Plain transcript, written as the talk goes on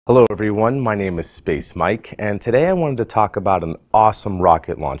Hello everyone, my name is Space Mike, and today I wanted to talk about an awesome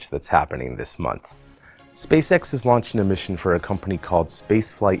rocket launch that's happening this month. SpaceX is launching a mission for a company called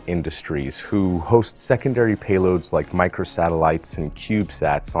Spaceflight Industries, who hosts secondary payloads like microsatellites and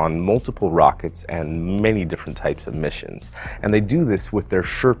CubeSats on multiple rockets and many different types of missions. And they do this with their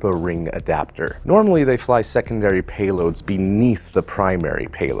Sherpa ring adapter. Normally they fly secondary payloads beneath the primary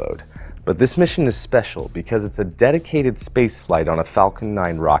payload. But this mission is special because it's a dedicated spaceflight on a Falcon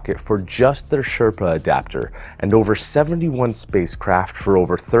 9 rocket for just their Sherpa adapter and over 71 spacecraft for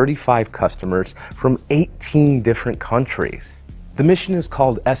over 35 customers from 18 different countries. The mission is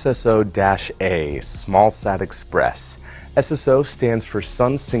called SSO-A, Small Sat Express. SSO stands for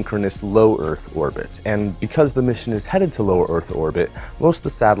Sun Synchronous Low Earth Orbit, and because the mission is headed to low Earth orbit, most of the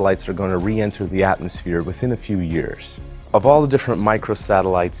satellites are going to re-enter the atmosphere within a few years. Of all the different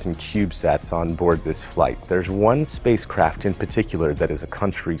microsatellites and CubeSats on board this flight, there's one spacecraft in particular that is a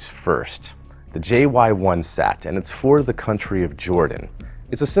country's first, the JY1-Sat, and it's for the country of Jordan.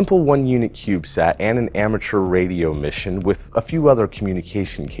 It's a simple one-unit CubeSat and an amateur radio mission with a few other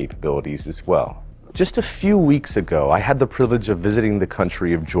communication capabilities as well. Just a few weeks ago, I had the privilege of visiting the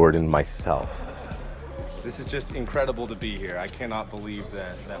country of Jordan myself. This is just incredible to be here. I cannot believe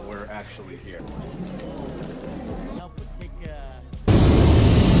that we're actually here.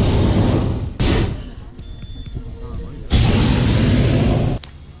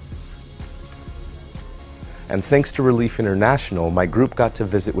 And thanks to Relief International, my group got to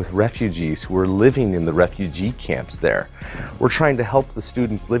visit with refugees who are living in the refugee camps there. We're trying to help the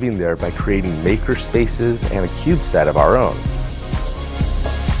students living there by creating maker spaces and a CubeSat of our own.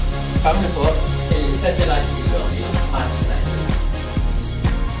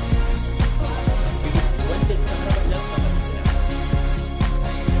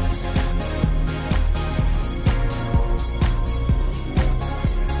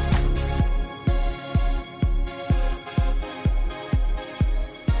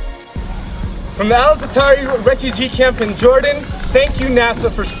 From the Al-Zatari refugee camp in Jordan, thank you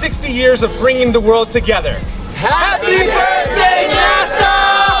NASA for 60 years of bringing the world together. Happy birthday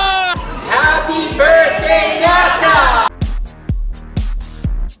NASA! Happy birthday NASA!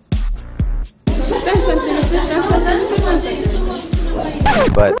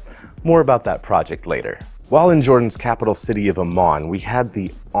 But more about that project later. While in Jordan's capital city of Amman, we had the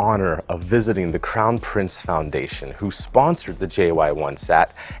honor of visiting the Crown Prince Foundation, who sponsored the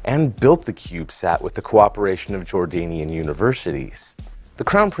JY1-Sat and built the CubeSat with the cooperation of Jordanian universities. The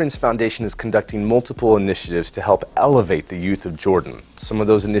Crown Prince Foundation is conducting multiple initiatives to help elevate the youth of Jordan. Some of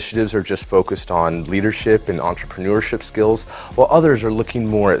those initiatives are just focused on leadership and entrepreneurship skills, while others are looking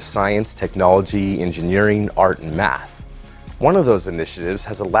more at science, technology, engineering, art, and math. One of those initiatives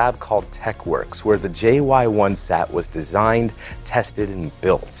has a lab called TechWorks, where the JY1-Sat was designed, tested, and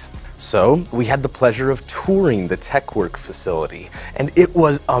built. So we had the pleasure of touring the TechWorks facility, and it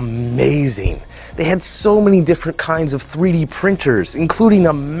was amazing. They had so many different kinds of 3D printers, including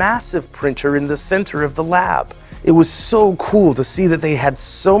a massive printer in the center of the lab. It was so cool to see that they had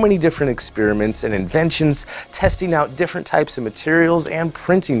so many different experiments and inventions, testing out different types of materials and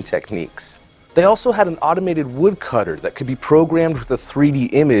printing techniques. They also had an automated woodcutter that could be programmed with a 3D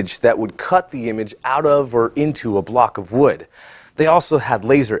image that would cut the image out of or into a block of wood. They also had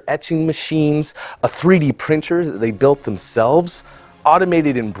laser etching machines, a 3D printer that they built themselves,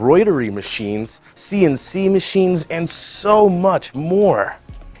 automated embroidery machines, CNC machines, and so much more.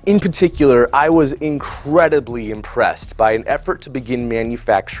 In particular, I was incredibly impressed by an effort to begin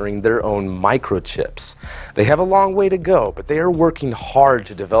manufacturing their own microchips. They have a long way to go, but they are working hard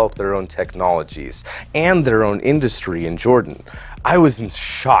to develop their own technologies and their own industry in Jordan. I was in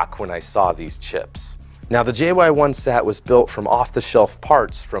shock when I saw these chips. Now, the JY1-Sat was built from off-the-shelf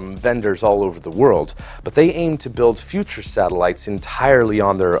parts from vendors all over the world, but they aim to build future satellites entirely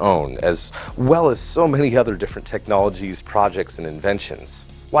on their own, as well as so many other different technologies, projects, and inventions.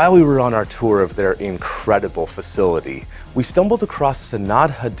 While we were on our tour of their incredible facility, we stumbled across Sanad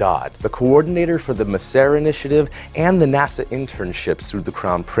Haddad, the coordinator for the Maser initiative and the NASA internships through the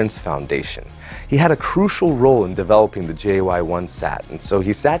Crown Prince Foundation. He had a crucial role in developing the JY1-Sat, and so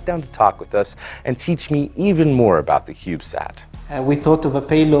he sat down to talk with us and teach me even more about the CubeSat. We thought of a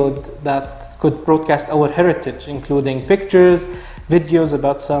payload that could broadcast our heritage, including pictures, videos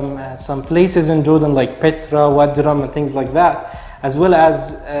about some places in Jordan like Petra, Wadram, and things like that, as well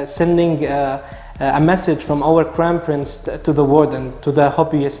as sending a message from our Crown Prince to the world and to the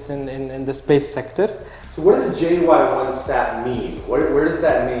hobbyists in the space sector. So what does JY1-Sat mean? Where does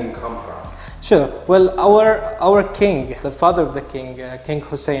that name come from? Sure. Well, our king, the father of the king, King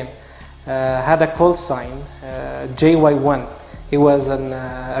Hussein, had a call sign, JY1. He was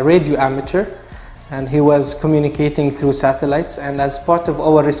a radio amateur, and he was communicating through satellites. And as part of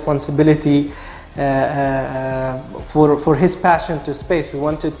our responsibility for his passion to space, we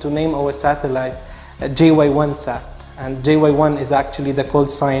wanted to name our satellite JY1-Sat. And JY1 is actually the call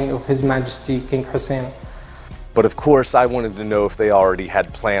sign of His Majesty King Hussein. But of course, I wanted to know if they already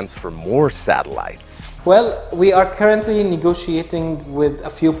had plans for more satellites. Well, we are currently negotiating with a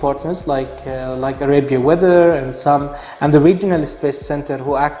few partners like Arabia Weather and the Regional Space Center,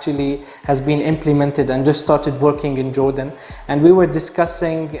 who actually has been implemented and just started working in Jordan. And we were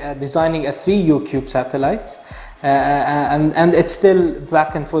discussing designing a 3U cube satellites. And it's still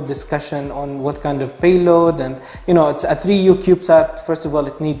back and forth discussion on what kind of payload, and it's a 3U CubeSat. First of all,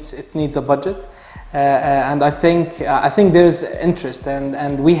 it needs a budget, and I think there's interest,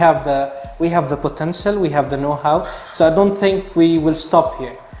 and we have the potential, we have the know-how. So I don't think we will stop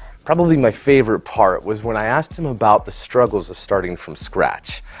here. Probably my favorite part was when I asked him about the struggles of starting from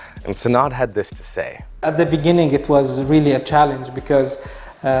scratch, and Sanad had this to say. At the beginning, it was really a challenge because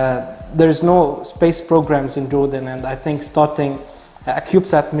there's no space programs in Jordan, and I think starting a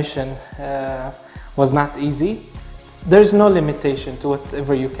CubeSat mission was not easy. There's no limitation to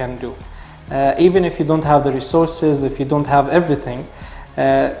whatever you can do. Even if you don't have the resources, if you don't have everything,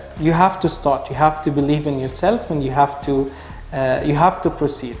 you have to start. You have to believe in yourself, and you have to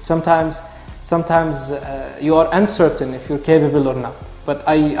proceed. Sometimes you are uncertain if you're capable or not. But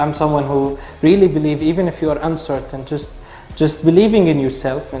I'm someone who really believe, even if you are uncertain, just believing in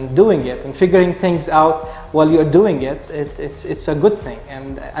yourself and doing it and figuring things out while you're doing it, it's a good thing.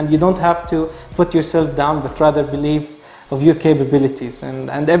 And you don't have to put yourself down, but rather believe of your capabilities.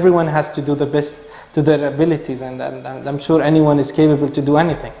 And everyone has to do the best to their abilities, and I'm sure anyone is capable to do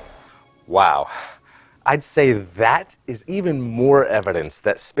anything. Wow. I'd say that is even more evidence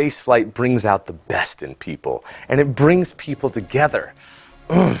that spaceflight brings out the best in people, and it brings people together.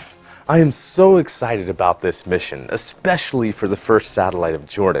 I am so excited about this mission, especially for the first satellite of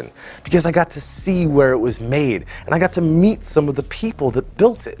Jordan, because I got to see where it was made, and I got to meet some of the people that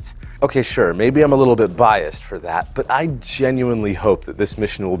built it. Okay, sure, maybe I'm a little bit biased for that, but I genuinely hope that this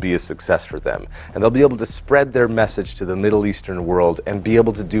mission will be a success for them, and they'll be able to spread their message to the Middle Eastern world and be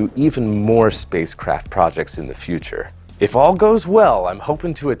able to do even more spacecraft projects in the future. If all goes well, I'm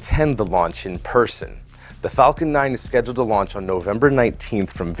hoping to attend the launch in person. The Falcon 9 is scheduled to launch on November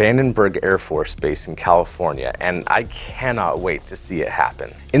 19th from Vandenberg Air Force Base in California, and I cannot wait to see it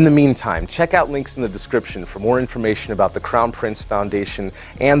happen. In the meantime, check out links in the description for more information about the Crown Prince Foundation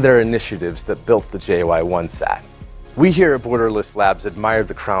and their initiatives that built the JY1-Sat. We here at Borderless Labs admire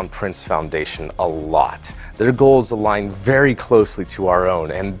the Crown Prince Foundation a lot. Their goals align very closely to our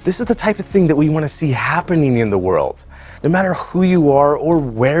own, and this is the type of thing that we want to see happening in the world. No matter who you are or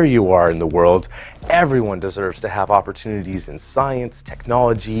where you are in the world, everyone deserves to have opportunities in science,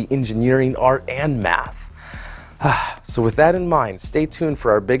 technology, engineering, art, and math. So with that in mind, stay tuned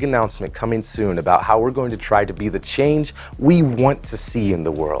for our big announcement coming soon about how we're going to try to be the change we want to see in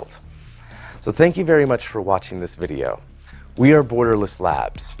the world. So thank you very much for watching this video. We are Borderless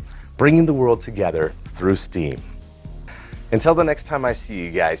Labs, bringing the world together through STEAM. Until the next time I see you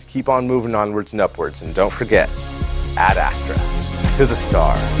guys, keep on moving onwards and upwards, and don't forget, Ad Astra, to the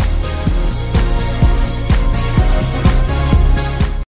stars.